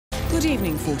Good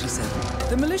evening, 47.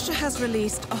 The militia has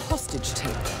released a hostage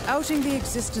tape, outing the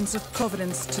existence of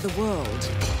Providence to the world.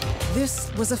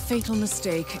 This was a fatal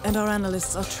mistake, and our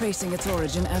analysts are tracing its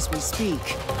origin as we speak.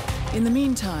 In the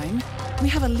meantime, we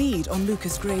have a lead on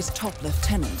Lucas Gray's top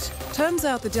lieutenant. Turns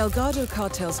out the Delgado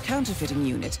cartel's counterfeiting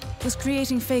unit was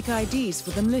creating fake IDs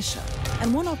for the militia,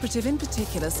 and one operative in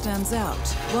particular stands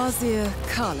out, Wazir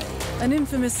Kale, an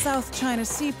infamous South China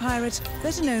Sea pirate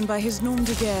better known by his nom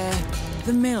de guerre,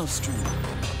 the Maelstrom.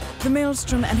 The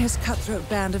Maelstrom and his cutthroat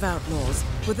band of outlaws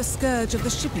were the scourge of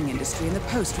the shipping industry in the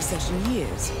post-recession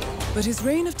years. But his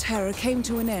reign of terror came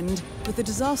to an end with the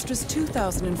disastrous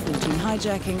 2014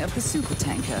 hijacking of the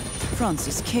supertanker,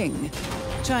 Francis King.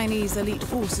 Chinese elite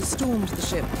forces stormed the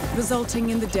ship, resulting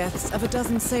in the deaths of a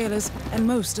dozen sailors and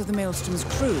most of the Maelstrom's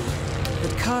crew.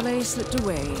 But Kale slipped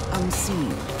away unseen.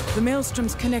 The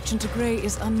Maelstrom's connection to Gray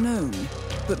is unknown,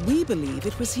 but we believe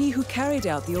it was he who carried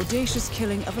out the audacious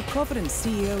killing of a Providence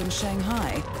CEO in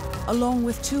Shanghai, along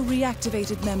with two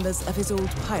reactivated members of his old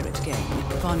pirate gang,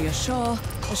 Vanya Shah,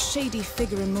 a shady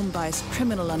figure in Mumbai's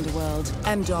criminal underworld,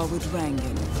 and Dawood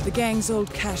Rangan, the gang's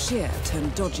old cashier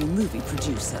turned dodgy movie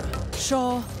producer.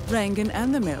 Shah, Rangan,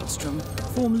 and the Maelstrom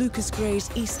form Lucas Gray's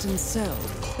Eastern Cell.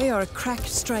 They are a crack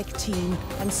strike team,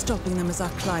 and stopping them is our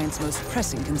client's most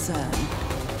pressing concern.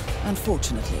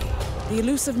 Unfortunately, the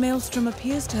elusive Maelstrom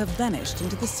appears to have vanished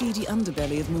into the seedy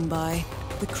underbelly of Mumbai,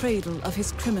 the cradle of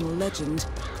his criminal legend,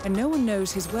 and no one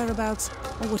knows his whereabouts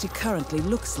or what he currently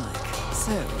looks like.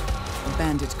 So, a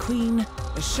bandit queen,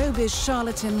 a showbiz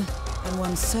charlatan, and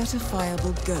one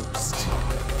certifiable ghost.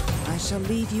 I shall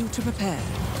leave you to prepare.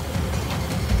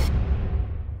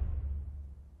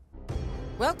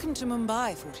 Welcome to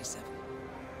Mumbai, 47.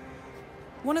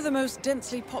 One of the most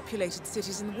densely populated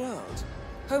cities in the world,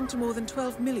 home to more than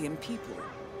 12 million people.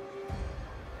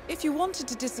 If you wanted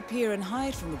to disappear and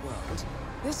hide from the world,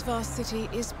 this vast city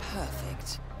is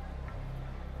perfect.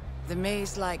 The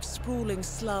maze-like sprawling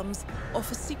slums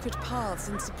offer secret paths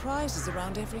and surprises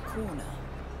around every corner.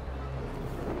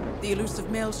 The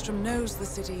elusive Maelstrom knows the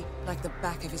city like the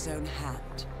back of his own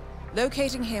hand.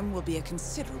 Locating him will be a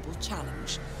considerable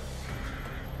challenge.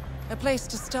 A place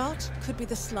to start could be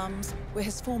the slums, where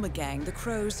his former gang, the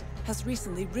Crows, has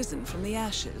recently risen from the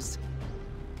ashes.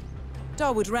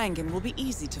 Dawood Rangan will be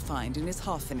easy to find in his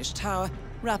half-finished tower,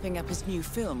 wrapping up his new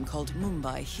film called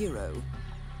Mumbai Hero.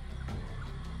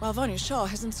 While Vanya Shah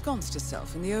has ensconced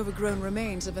herself in the overgrown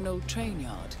remains of an old train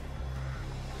yard.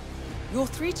 Your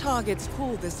three targets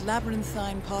call this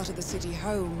labyrinthine part of the city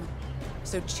home,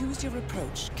 so choose your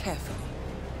approach carefully.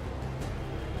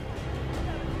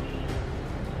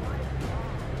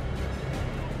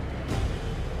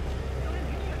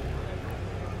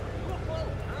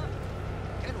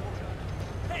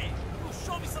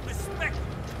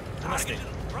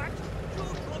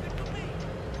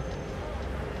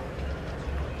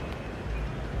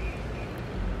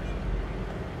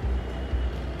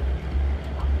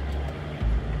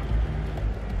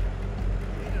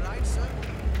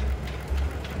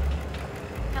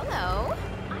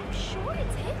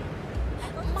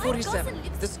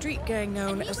 The street gang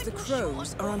known as the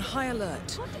Crows are on high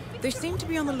alert. They seem to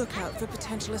be on the lookout for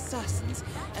potential assassins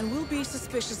and will be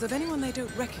suspicious of anyone they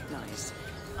don't recognize.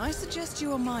 I suggest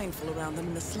you are mindful around them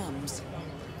in the slums.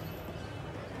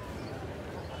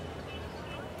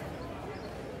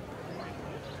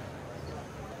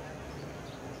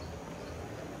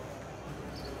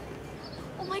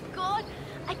 Oh my God!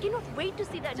 I cannot wait to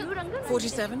see that new Rangan.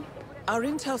 47. Our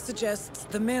intel suggests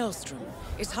the Maelstrom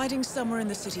is hiding somewhere in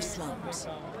the city slums.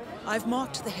 I've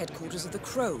marked the headquarters of the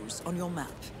Crows on your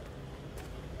map.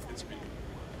 It's me.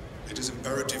 It is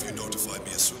imperative you notify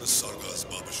me as soon as Sargar's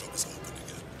barbershop is open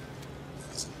again.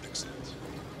 That is excellent.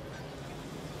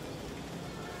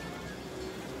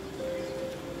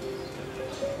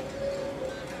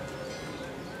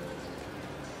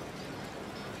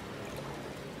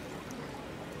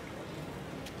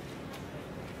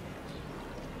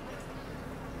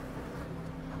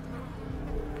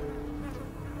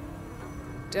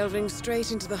 Delving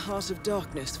straight into the heart of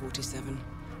darkness, 47.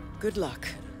 Good luck.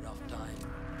 Rough time.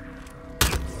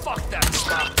 Fuck that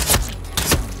stuff!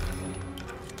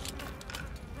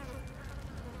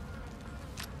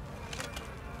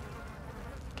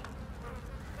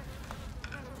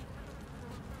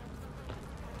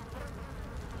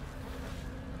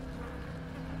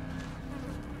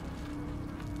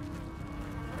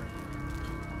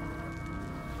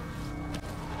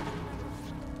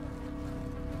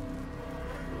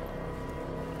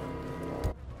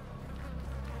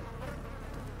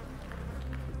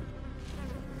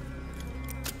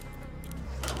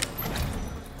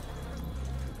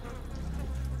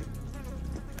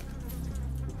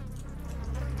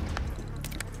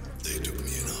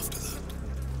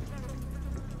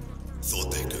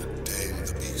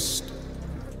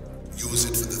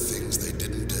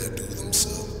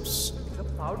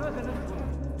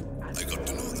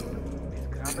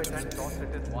 infinite. thought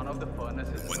it is one of the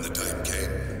furnaces. When the time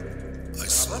came, I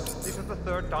slaughtered This them. is the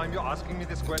third time you're asking me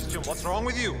this question. What's wrong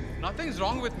with you? Nothing's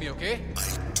wrong with me, okay?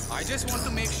 I just want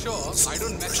to make sure I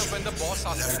don't mess up when the boss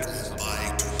asks me to do something.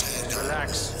 By to tear down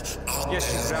Relax. our Yes,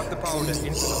 you grab the powder into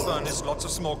the furnace, lots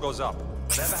of smoke goes up.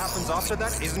 Whatever happens after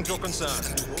that isn't your concern.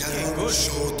 together will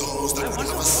show those that will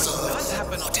never serve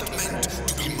what it meant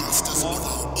to be masters of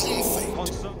our own fate.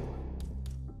 Concern.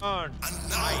 And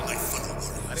now, my fellow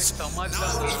warriors, समझ now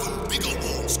La. even bigger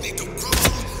walls need to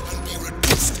crumble and be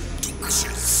reduced to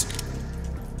ashes.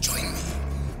 Join me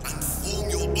and form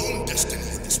your own destiny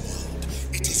in this world.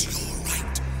 It is your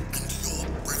right and your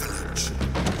privilege.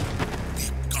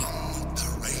 Become the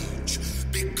rage,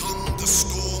 become the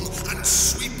storm, and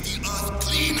sweep the earth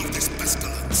clean of this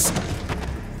pestilence.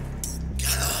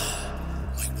 Together,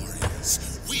 my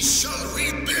warriors, we shall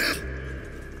rebuild.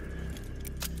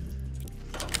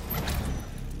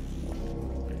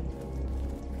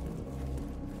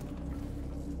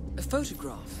 A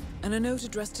photograph and a note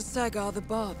addressed to Sagar the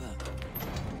barber.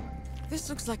 This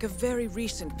looks like a very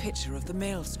recent picture of the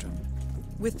Maelstrom.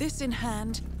 With this in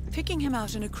hand, picking him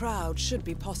out in a crowd should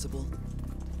be possible.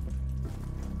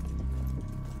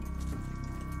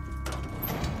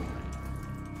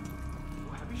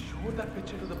 Have you showed that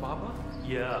picture to the barber?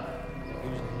 Yeah, he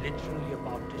was literally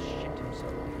about to shit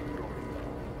himself.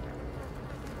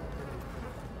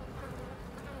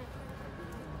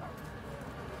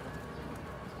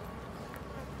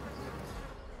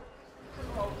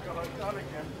 Oh God, not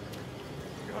again.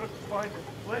 You gotta find this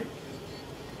place.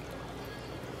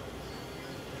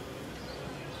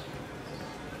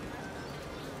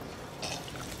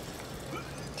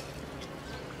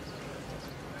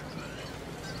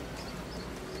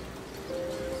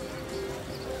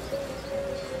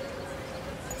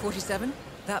 "47?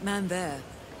 That man there.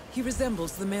 He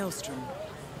resembles the Maelstrom.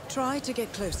 Try to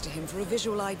get close to him for a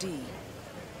visual ID.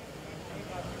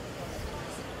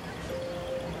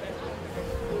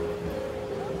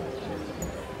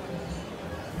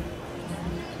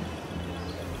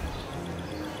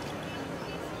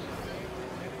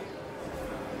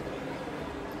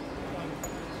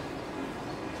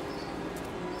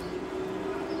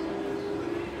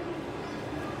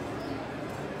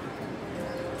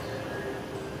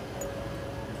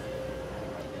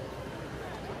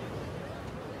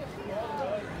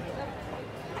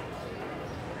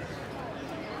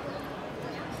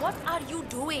 What are you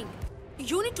doing?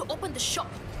 You need to open the shop.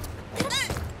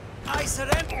 I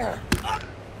surrender!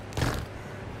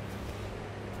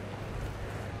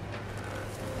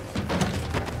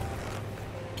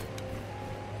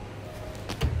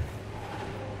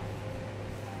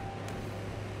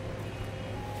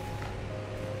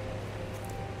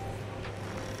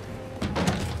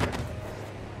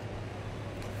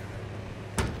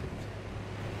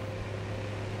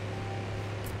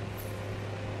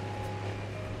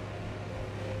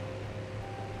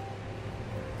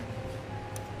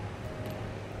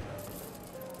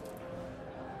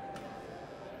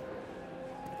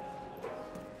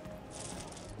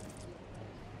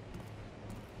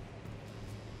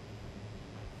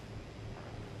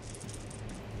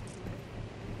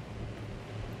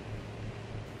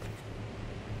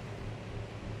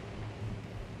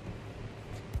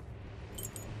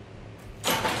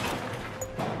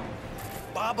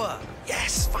 Baba,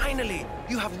 yes, finally!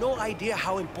 You have no idea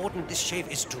how important this shave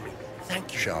is to me.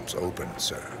 Thank you. Shop's open,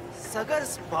 sir.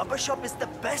 Sagar's barber shop is the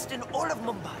best in all of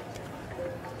Mumbai.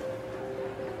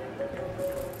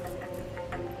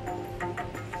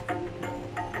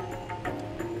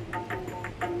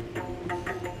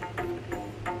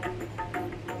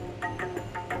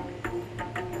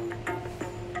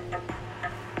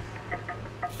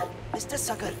 Mr.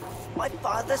 Sagar, my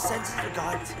father sends his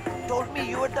regards. Told me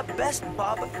you were the best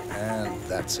barber. And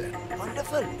that's it.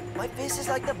 Wonderful. My face is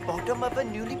like the bottom of a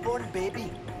newly born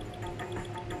baby.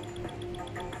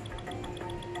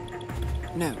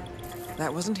 No,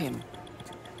 that wasn't him.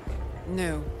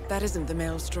 No, that isn't the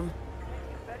Maelstrom.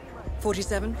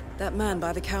 47, that man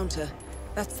by the counter.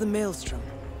 That's the Maelstrom.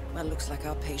 Well, looks like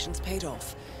our patience paid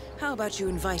off. How about you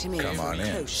invite him in Come for on a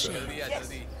in, close sir. shave?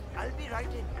 Yes, I'll be right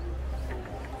in.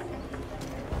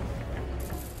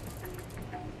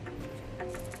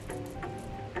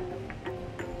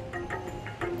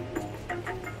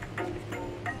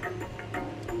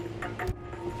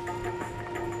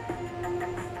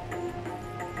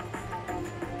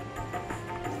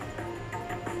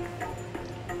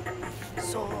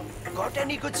 So, got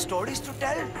any good stories to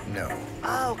tell? No.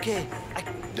 Ah, okay.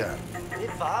 Done. Hey,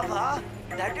 wow, wow.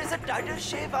 That is the tightest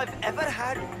shave I've ever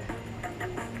had.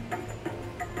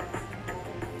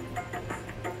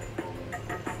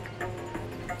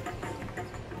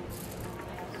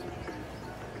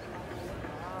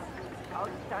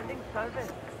 Standing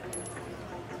service.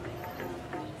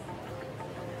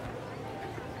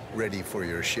 Ready for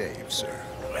your shave, sir.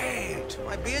 Great!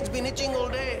 My beard's been itching all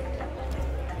day.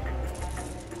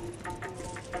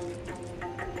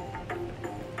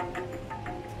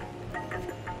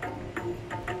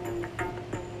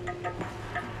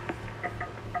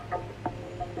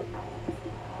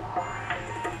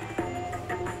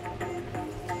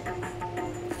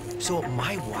 So,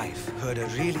 my wife heard a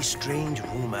really strange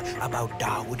rumor about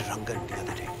Dawood Rangan the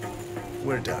other day.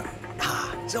 We're done.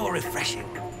 Ah, so refreshing.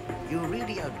 You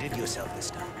really outdid yourself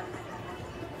this time.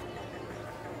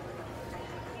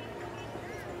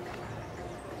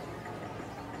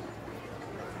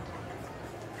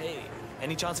 Hey,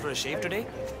 any chance for a shave today?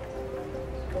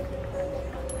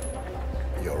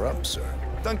 You're up, sir.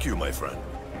 Thank you, my friend.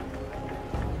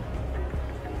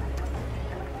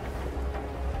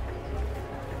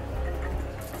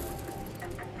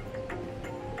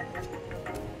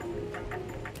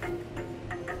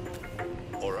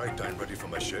 All right, I'm ready for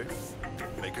my shave.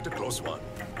 Make it a close one.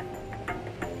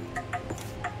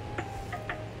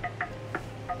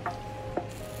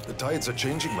 The tides are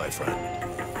changing, my friend.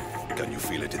 Can you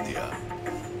feel it in the air?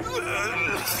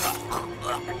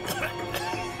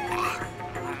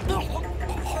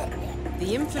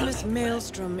 The infamous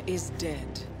Maelstrom is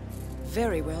dead.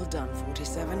 Very well done,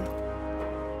 47.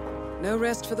 No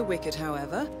rest for the wicked,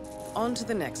 however. On to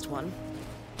the next one.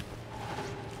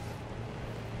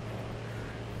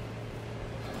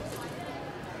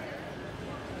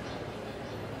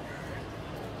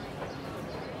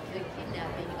 The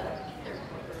kidnapping of Ether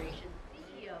Corporation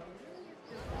CEO.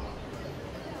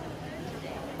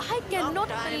 I cannot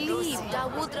believe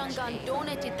Dawood Rangan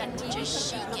donated that to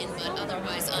Just shaken, but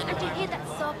otherwise And to unharmed. hear that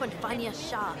serpent Fania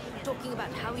Shah talking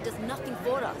about how he does nothing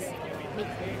for us.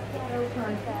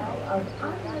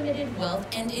 Wealth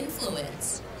and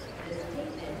influence.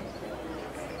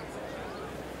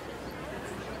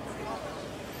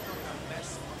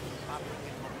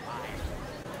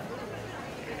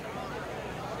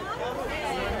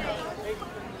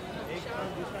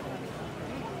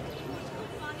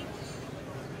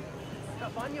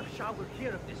 Fania Shah will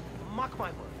hear of this. Mark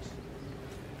my words.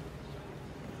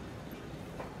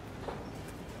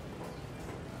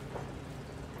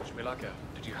 Milaka,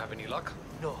 did you have any luck?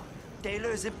 No, Taylor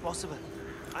is impossible.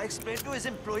 I explained to his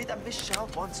employee that Miss Shah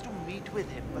wants to meet with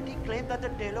him, but he claimed that the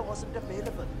tailor wasn't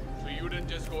available. So you didn't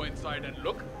just go inside and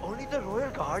look? Only the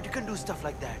Royal Guard can do stuff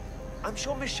like that. I'm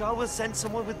sure Miss Shah will send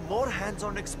someone with more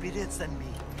hands-on experience than me.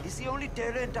 He's the only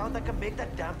tailor in town that can make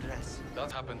that damn dress.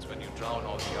 That happens when you drown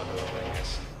all the others, I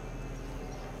guess.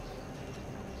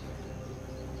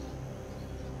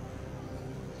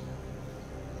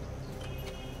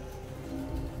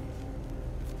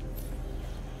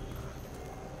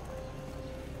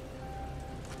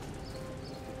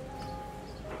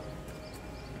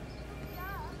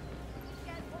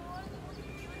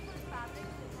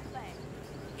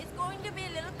 It's going to be a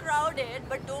little crowded,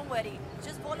 but don't worry.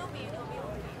 Just follow me, it'll be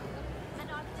okay. And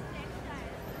after the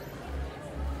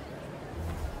textile.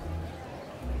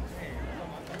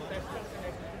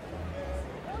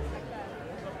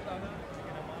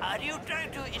 Are you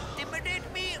trying to intimidate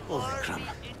me or Vikram.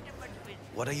 be intimate with?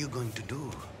 What are you going to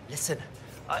do? Listen,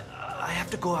 I have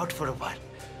to go out for a while.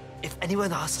 If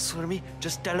anyone asks for me,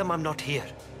 just tell them I'm not here.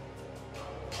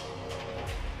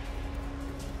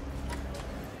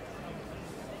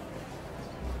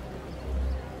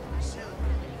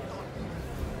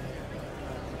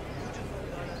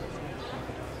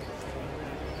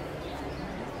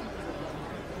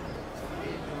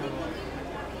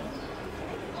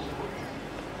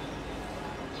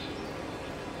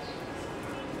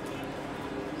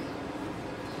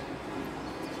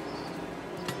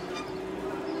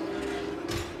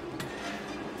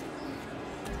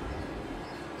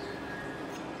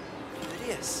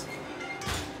 Yes.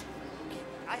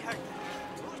 I heard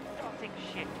who's talking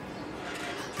shit.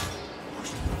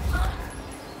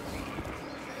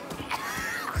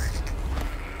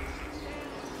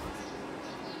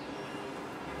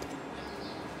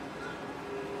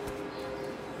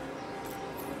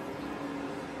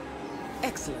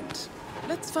 Excellent.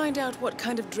 Let's find out what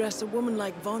kind of dress a woman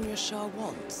like Vanya Shah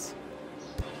wants.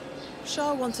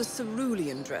 Shah wants a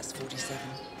cerulean dress, 47.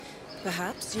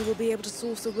 Perhaps you will be able to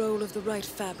source a roll of the right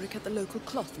fabric at the local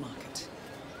cloth market.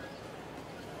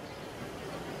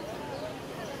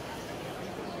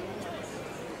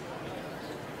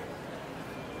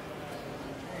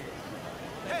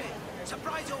 Hey,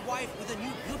 surprise your wife with a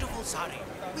new beautiful sari.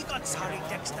 We got sari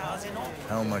textiles and all.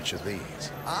 How much are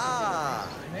these? Ah,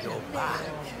 you're back.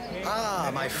 Ah,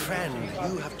 my friend,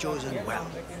 you have chosen well.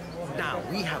 Now,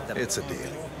 we have the... It's a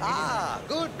deal. Ah,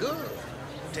 good, good.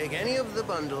 Take any of the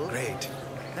bundle. Great.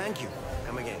 Thank you.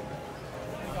 Come again.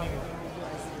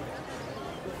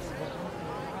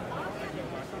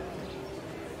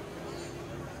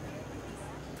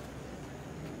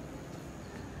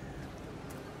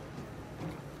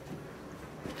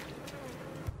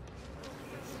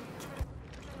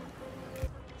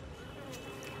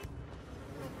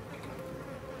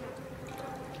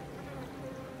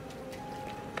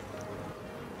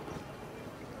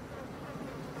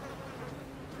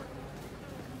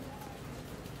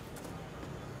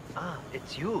 Ah,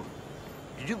 it's you.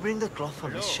 Did you bring the cloth for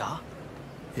Miss Shah?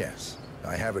 Yes,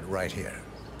 I have it right here.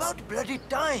 About bloody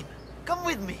time! Come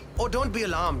with me! Oh, don't be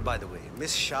alarmed, by the way.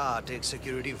 Miss Shah takes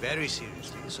security very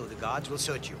seriously, so the guards will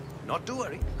search you. Not to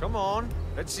worry. Come on,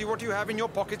 let's see what you have in your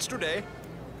pockets today.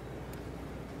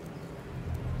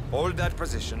 Hold that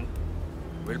position.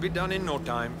 We'll be done in no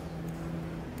time.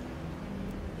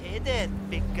 Hey there,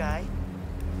 big guy.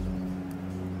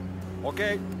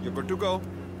 Okay, you're good to go.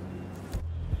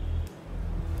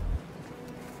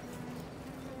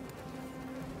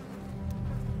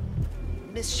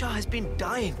 Miss Shah has been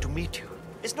dying to meet you.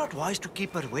 It's not wise to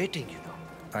keep her waiting, you know.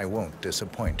 I won't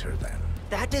disappoint her then.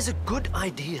 That is a good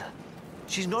idea.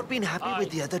 She's not been happy with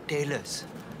the other tailors.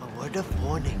 A word of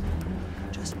warning.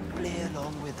 Just play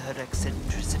along with her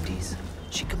eccentricities.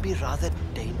 She can be rather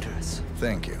dangerous.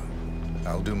 Thank you.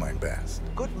 I'll do my best.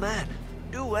 Good man.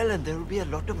 Do well and there will be a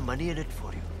lot of money in it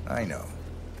for you. I know.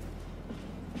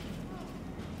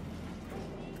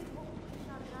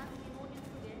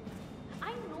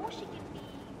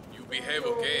 You behave,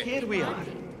 okay? Here we are.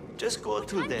 Just go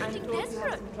through there.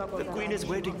 The queen is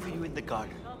waiting for you in the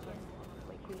garden.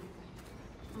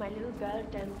 My little girl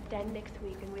turns 10 next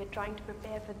week and we are trying to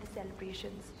prepare for the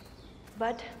celebrations.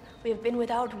 But we have been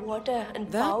without water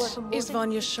and power for more That is than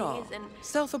Vanya 2 Shah, days, and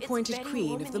self-appointed it's very queen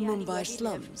warm of in the alley Mumbai where we live.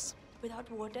 slums.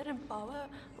 Without water and power,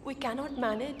 we cannot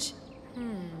manage.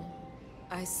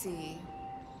 I see.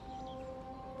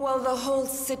 Well, the whole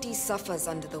city suffers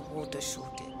under the water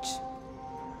shortage.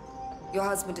 Your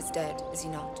husband is dead, is he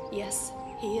not? Yes,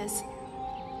 he is.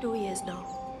 2 years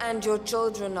now. And your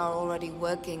children are already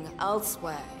working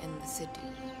elsewhere in the city.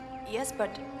 Yes,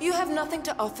 but... You have nothing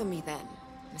to offer me then,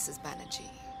 Mrs. Banerjee.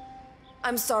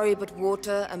 I'm sorry, but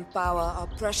water and power are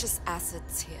precious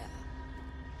assets here.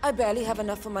 I barely have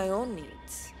enough for my own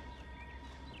needs.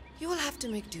 You will have to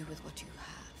make do with what you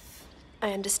have.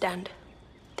 I understand.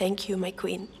 Thank you, my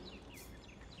queen.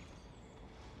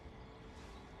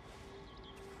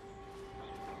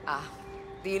 Ah,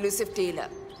 the elusive tailor.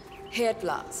 Here at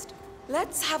last.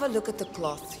 Let's have a look at the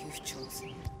cloth you've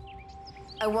chosen.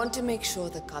 I want to make sure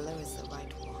the color is the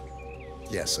right one.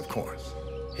 Yes, of course.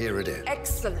 Here it is.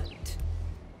 Excellent.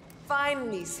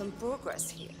 Finally, some progress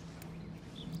here.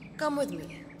 Come with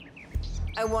me.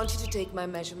 I want you to take my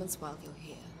measurements while you're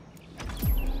here.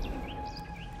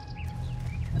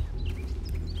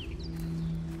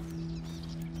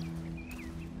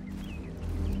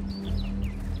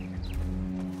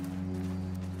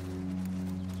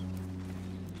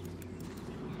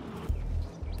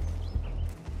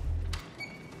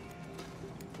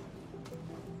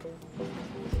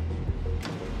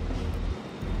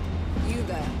 You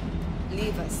there.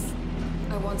 Leave us.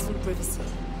 I want some privacy.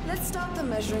 Let's start the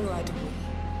measuring right away.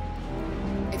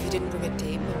 If you didn't bring a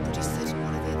tape, I'm pretty certain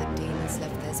one of the other tailors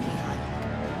left theirs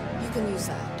behind. You can use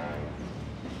that.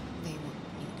 They won't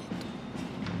need it.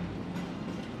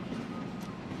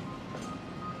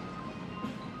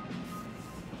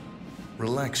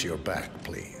 Relax your back,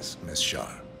 please, Miss Shah.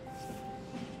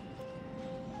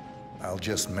 I'll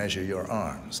just measure your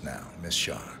arms now, Miss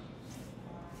Shah.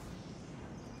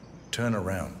 Turn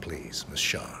around, please, Miss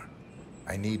Shah.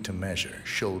 I need to measure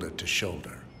shoulder to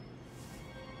shoulder.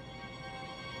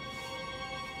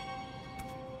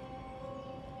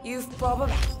 You've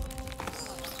probably...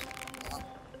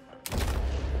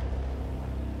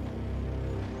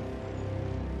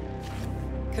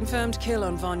 Confirmed kill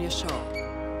on Vanya Shah.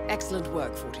 Excellent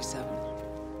work, 47.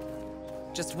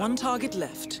 Just one target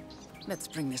left. Let's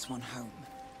bring this one home.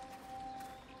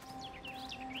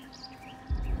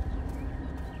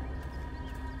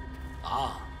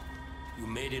 Ah, you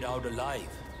made it out alive.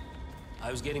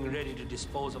 I was getting ready to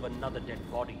dispose of another dead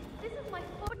body. This is my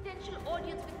potential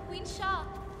audience with Queen Shah.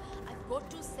 I've got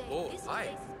to say, this hi.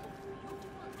 place is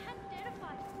beautiful and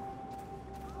terrifying.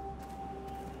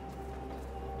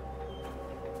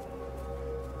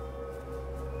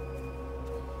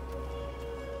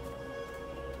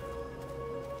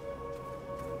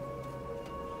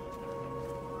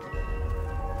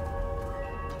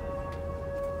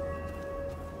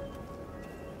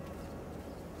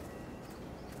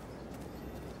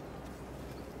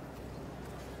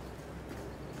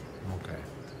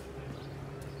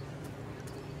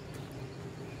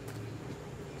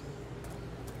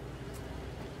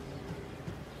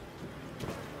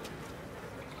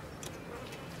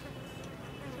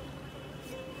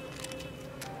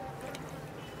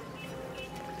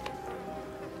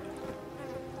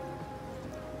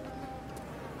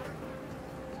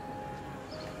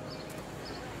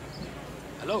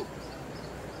 Hello?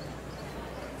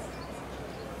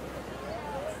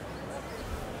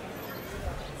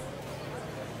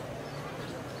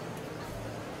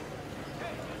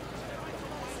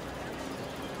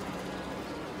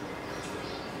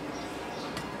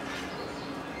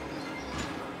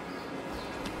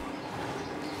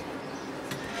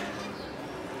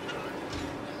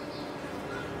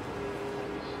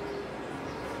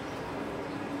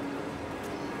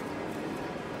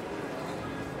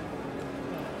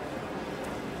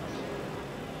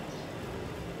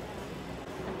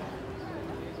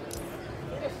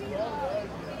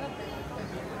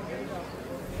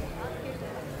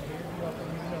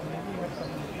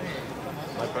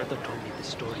 My brother told me this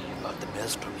story about the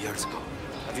maelstrom years ago.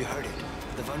 Have you heard it?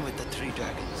 The one with the 3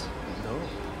 dragons. No.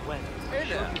 When? Hey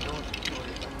there.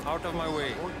 Out of my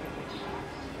way.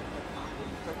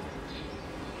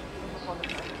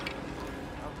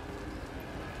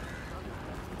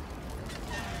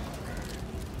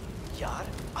 Yaar,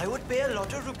 I would pay a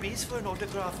lot of rupees for an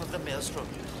autograph of the maelstrom.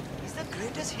 He's the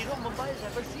greatest hero Mumbai has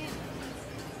ever seen.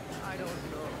 I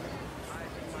don't know.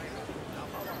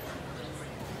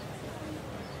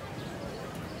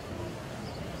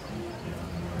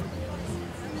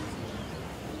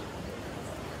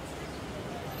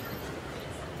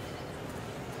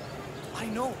 I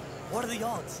know. What are the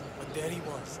odds? But there he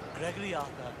was, Gregory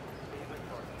Arthur.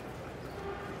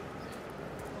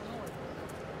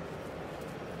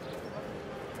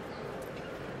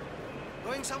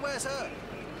 Going somewhere, sir.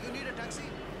 You need a taxi?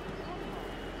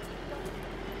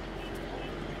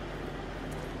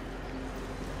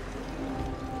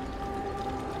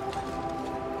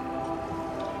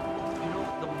 You know,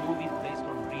 the movie is based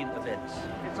on real events.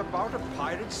 It's about a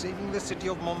pirate saving the city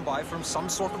of Mumbai from some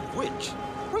sort of witch.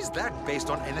 How is that based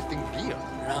on anything real?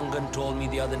 Rangan told me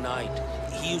the other night.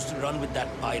 He used to run with that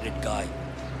pirate guy,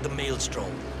 the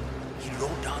Maelstrom. He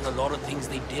wrote down a lot of things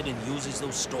they did and uses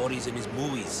those stories in his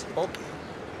movies. Okay.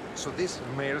 So this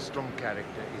Maelstrom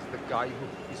character is the guy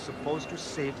who is supposed to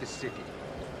save the city.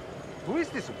 Who is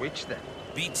this witch then?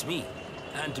 Beats me.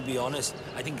 And to be honest,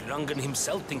 I think Rangan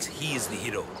himself thinks he is the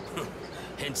hero.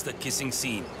 Hence the kissing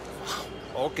scene.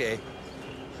 Okay.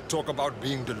 Talk about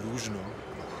being delusional.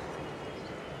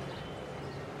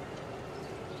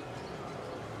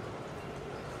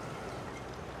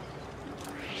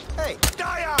 Hey,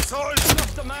 die, asshole! Stop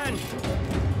the man!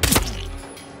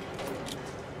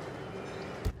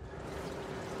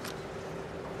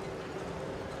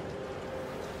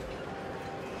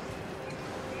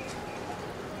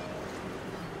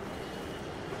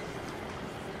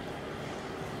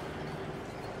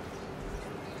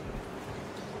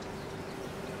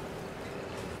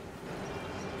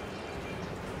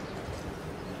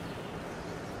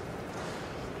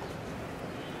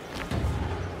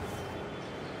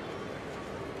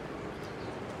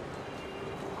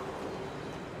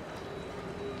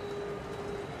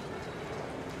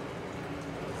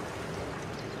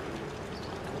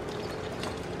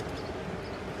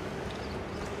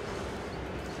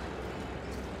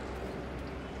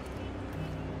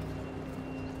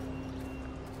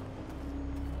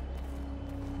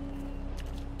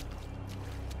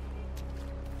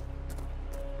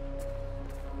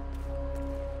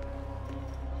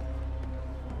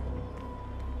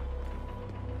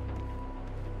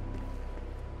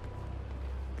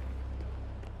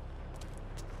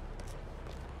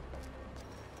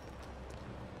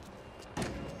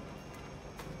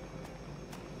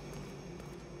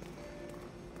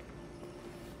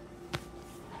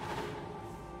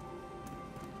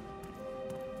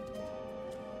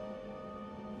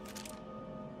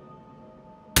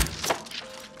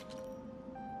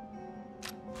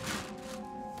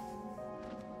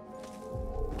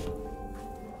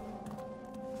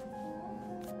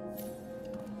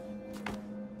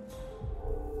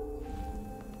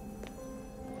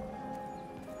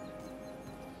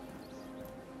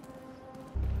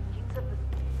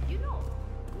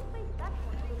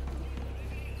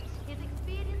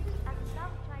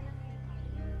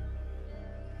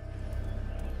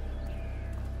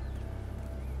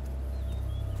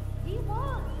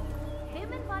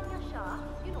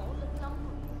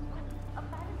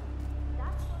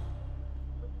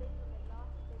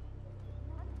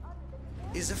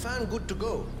 Is the fan good to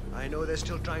go? I know they're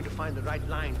still trying to find the right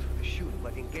line for the shoot,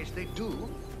 but in case they do,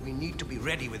 we need to be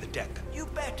ready with the tech. You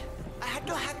bet. I had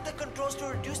to hack the controls to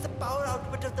reduce the power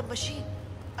output of the machine.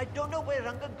 I don't know where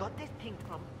Rangan got this thing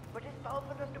from, but it's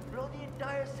powerful enough to blow the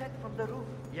entire set from the roof.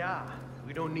 Yeah,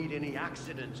 we don't need any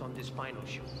accidents on this final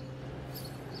shoot.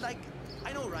 Like,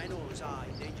 I know rhinos are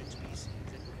endangered species,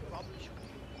 and we probably should.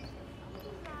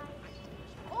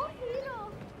 Oh,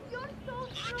 hero! You're so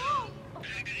strong!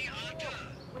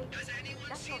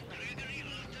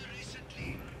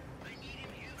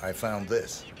 I found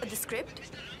this. The script?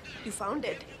 You found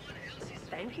it?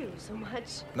 Thank you so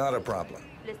much. Not a problem.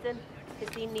 Listen,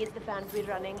 the scene needs the fan to be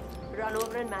running. Run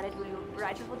over and man it, will you?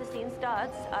 Right before the scene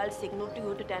starts, I'll signal to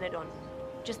you to turn it on.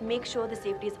 Just make sure the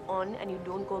safety is on and you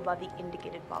don't go above the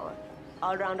indicated power.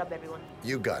 I'll round up everyone.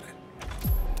 You got it.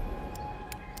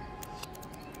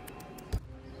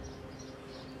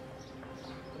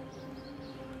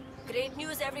 Great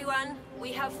news, everyone.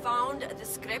 We have found the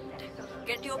script.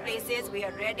 Get to your places. We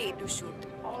are ready to shoot.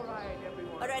 All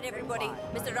right, everybody.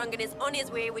 Mr. Rangan is on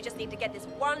his way. We just need to get this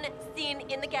one scene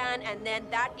in the can, and then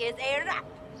that is a wrap.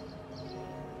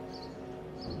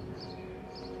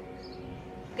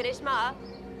 Karishma,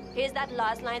 here's that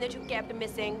last line that you kept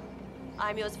missing.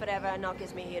 I'm yours forever, now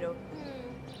kiss me, hero.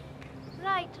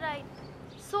 Right.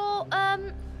 So,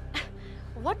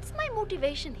 what's my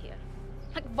motivation here?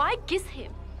 Like, why kiss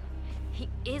him? He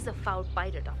is a foul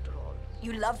pirate after all.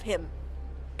 You love him.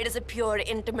 It is a pure,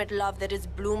 intimate love that has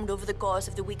bloomed over the course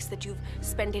of the weeks that you've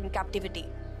spent in captivity.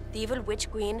 The evil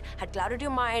witch queen had clouded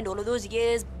your mind all of those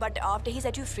years, but after he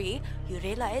set you free, you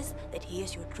realized that he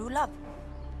is your true love.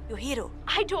 Your hero.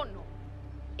 I don't know.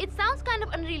 It sounds kind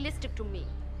of unrealistic to me.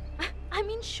 I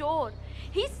mean, sure,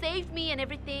 he saved me and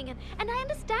everything, and I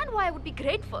understand why I would be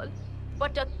grateful.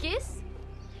 But a kiss?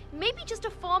 Maybe just a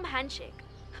firm handshake.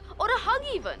 Or a hug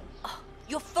even. Oh,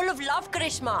 you're full of love,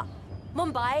 Karishma.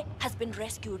 Mumbai has been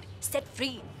rescued, set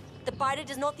free. The pirate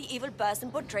is not the evil person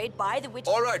portrayed by the witch.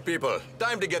 All right, people.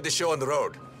 Time to get the show on the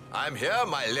road. I'm here.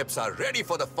 My lips are ready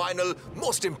for the final,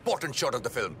 most important shot of the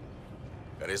film.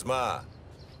 Karishma,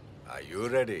 are you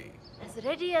ready? As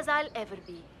ready as I'll ever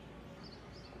be.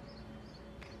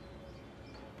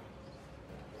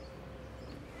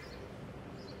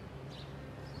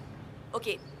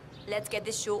 Okay, let's get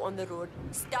this show on the road.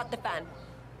 Start the fan.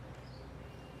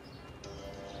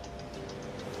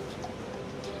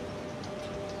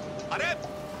 Arey!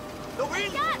 The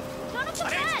wheel! Dad! Turn off the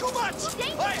Arey, fan! it's too much! It's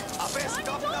dangerous! Hey, Abhay,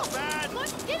 stop the fan!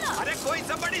 Good killer! Arey, koi,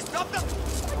 somebody stop the...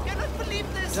 I cannot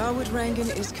believe this! Dawood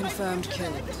Rangan is confirmed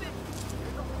killed.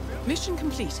 Mission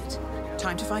completed.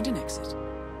 Time to find an exit.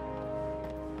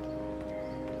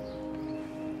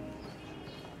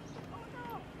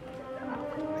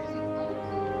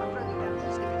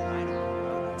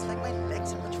 It's like my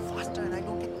legs are much faster and I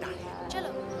don't get tired.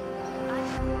 Chalo.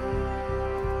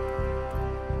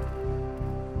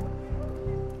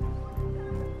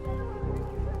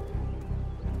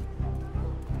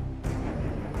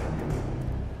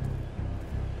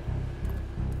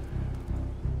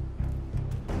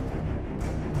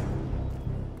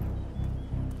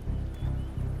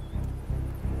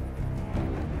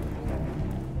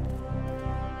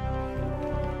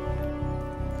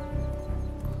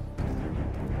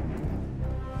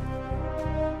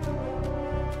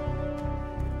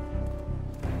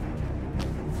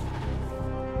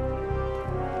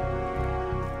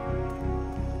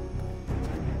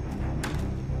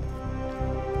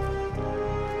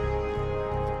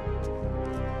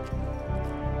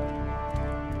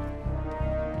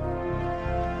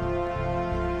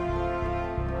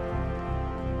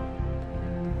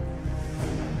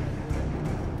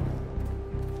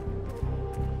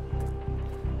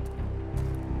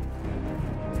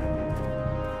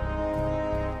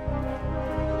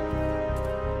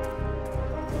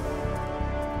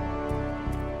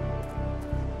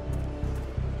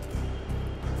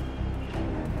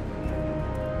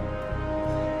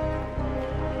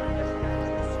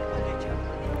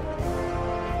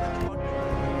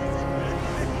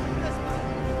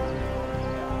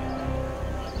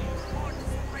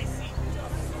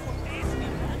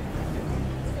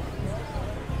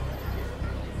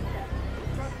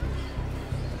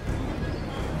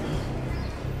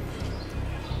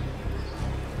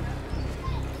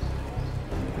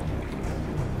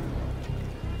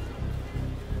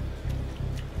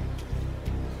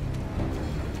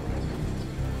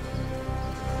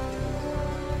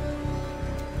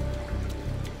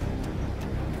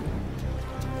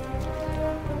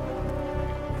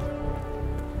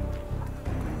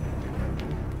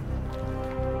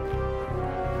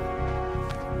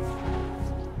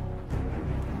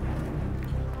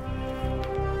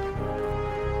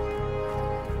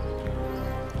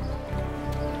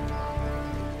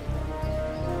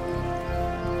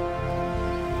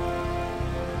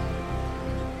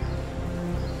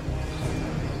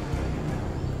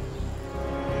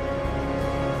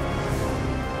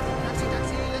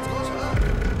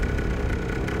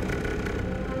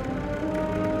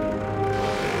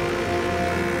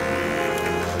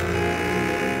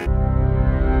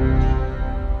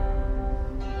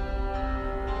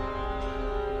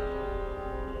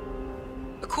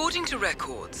 According to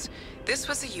records, this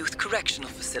was a youth correctional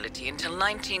facility until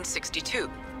 1962,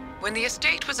 when the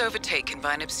estate was overtaken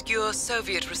by an obscure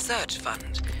Soviet research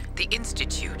fund, the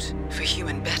Institute for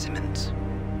Human Betterment.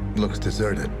 Looks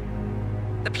deserted.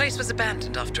 The place was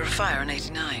abandoned after a fire in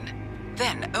 '89.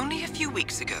 Then, only a few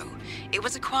weeks ago, it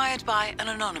was acquired by an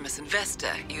anonymous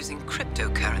investor using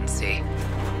cryptocurrency.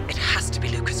 It has to be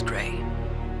Lucas Gray.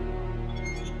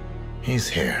 He's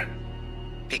here.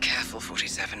 Be careful,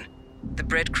 47. The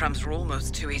breadcrumbs are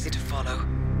almost too easy to follow.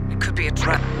 It could be a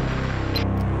trap.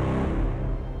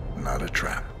 Not a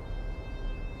trap.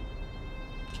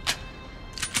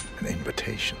 An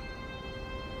invitation.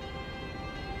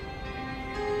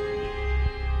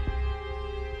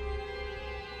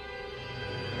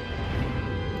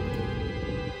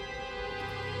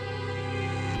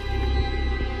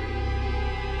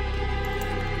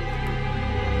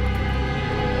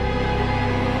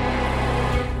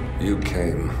 You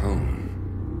came home.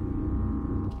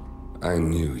 I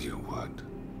knew you would.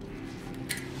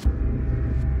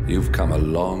 You've come a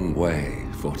long way,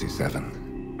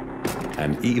 47.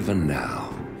 And even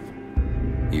now,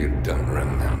 you don't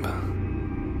remember.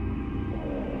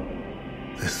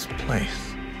 This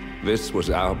place. This was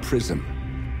our prison,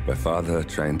 where Father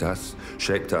trained us,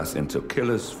 shaped us into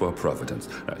killers for Providence.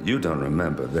 Now, you don't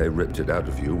remember. They ripped it out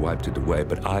of you, wiped it away,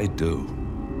 but I do.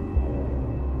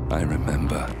 I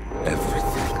remember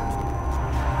everything.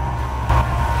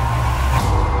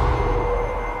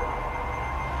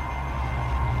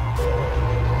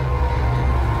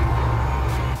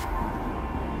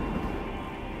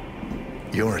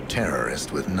 You're a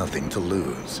terrorist with nothing to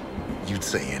lose. You'd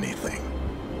say anything.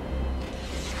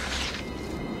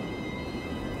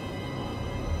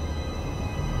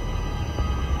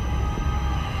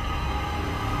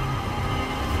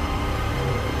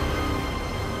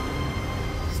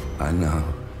 I know,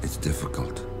 it's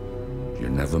difficult. You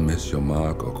never miss your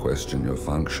mark or question your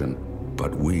function,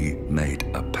 but we made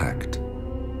a pact.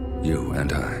 You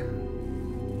and I.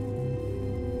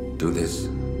 Do this,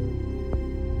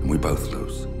 and we both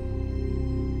lose.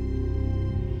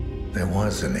 There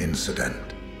was an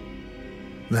incident.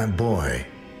 That boy,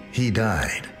 he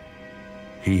died.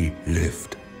 He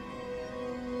lived.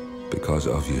 Because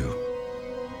of you.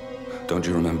 Don't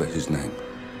you remember his name?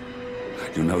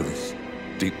 You know this.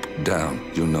 Deep down,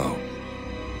 you know.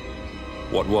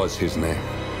 What was his name?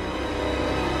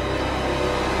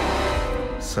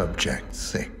 Subject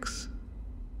 6.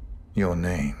 Your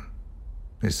name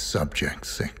is Subject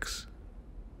 6.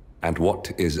 And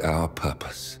what is our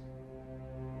purpose?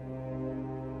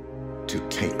 To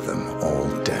take them all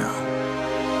down.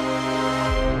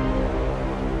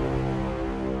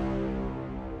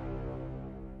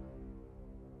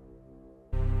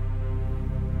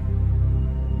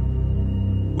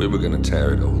 We were gonna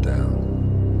tear it all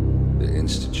down. The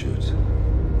Institute,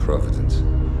 Providence,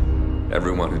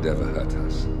 everyone who'd ever hurt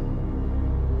us.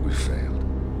 We failed.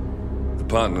 The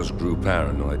partners grew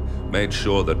paranoid, made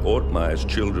sure that Ortmeyer's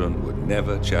children would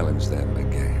never challenge them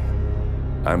again.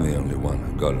 I'm the only one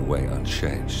who got away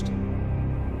unchanged.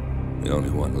 The only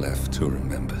one left who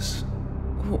remembers.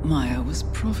 Ortmeyer was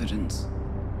Providence.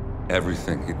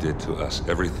 Everything he did to us,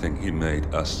 everything he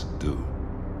made us do,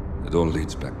 it all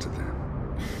leads back to them.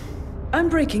 I'm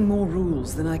breaking more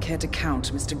rules than I care to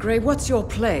count, Mr. Gray. What's your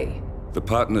play? The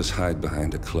partners hide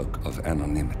behind a cloak of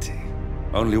anonymity.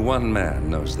 Only one man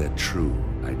knows their true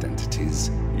identities.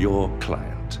 Your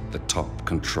client, the top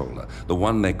controller, the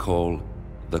one they call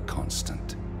the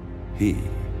Constant. He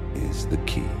is the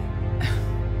key.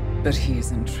 But he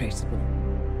is untraceable.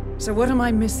 So what am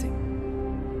I missing?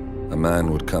 A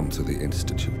man would come to the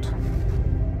Institute.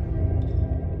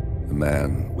 A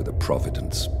man with a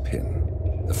Providence pin.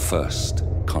 The first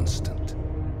Constant.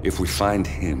 If we find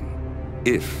him,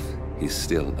 if he's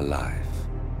still alive,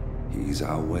 he's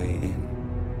our way in.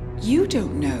 You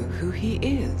don't know who he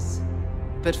is,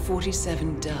 but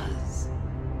 47 does.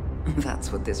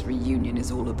 That's what this reunion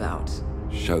is all about.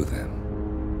 Show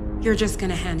them. You're just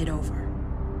gonna hand it over.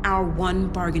 Our one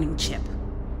bargaining chip.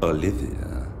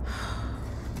 Olivia.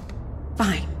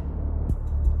 Fine.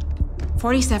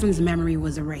 47's memory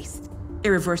was erased,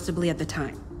 irreversibly at the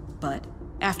time. But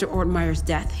after Ortmeyer's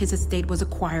death, his estate was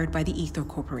acquired by the Ether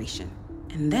Corporation.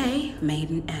 And they made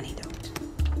an antidote.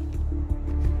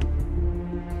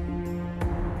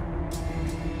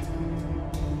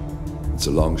 It's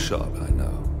a long shot, I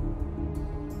know.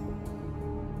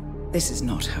 This is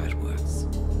not how it works.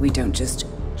 We don't just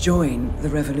join the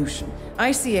revolution.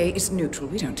 ICA is neutral.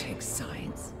 We don't take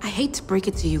sides. I hate to break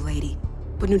it to you, lady,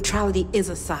 but neutrality is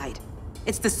a side.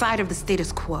 It's the side of the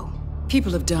status quo.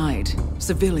 People have died.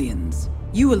 Civilians.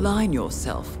 You align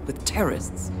yourself with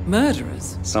terrorists,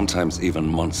 murderers. Sometimes even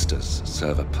monsters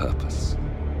serve a purpose.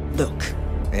 Look.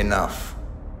 Enough.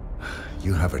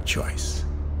 You have a choice.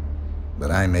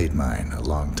 But I made mine a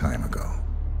long time ago.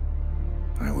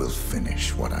 I will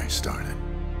finish what I started.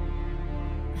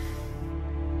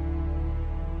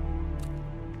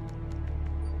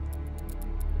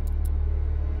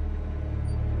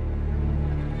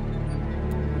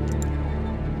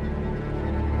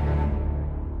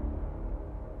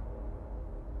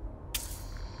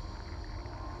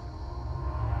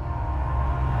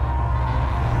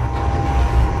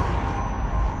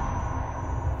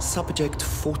 Subject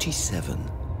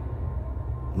 47.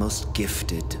 Most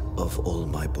gifted of all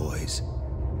my boys.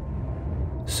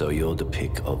 So you're the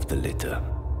pick of the litter.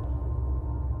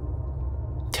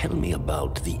 Tell me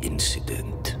about the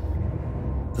incident.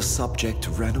 The subject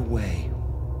ran away.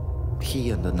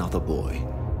 He and another boy.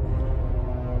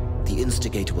 The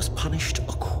instigator was punished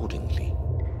accordingly.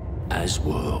 As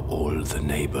were all the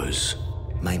neighbors.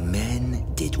 My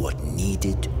men did what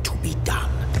needed to be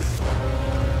done.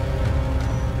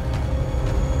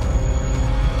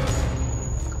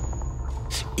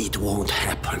 It won't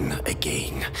happen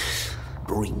again.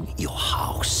 Bring your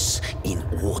house in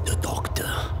order,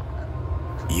 Doctor.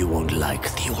 You won't like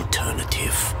the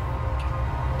alternative.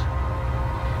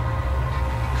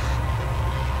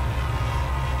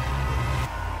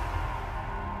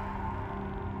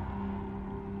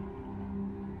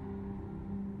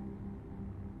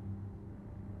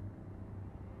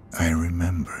 I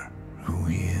remember who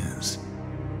he is.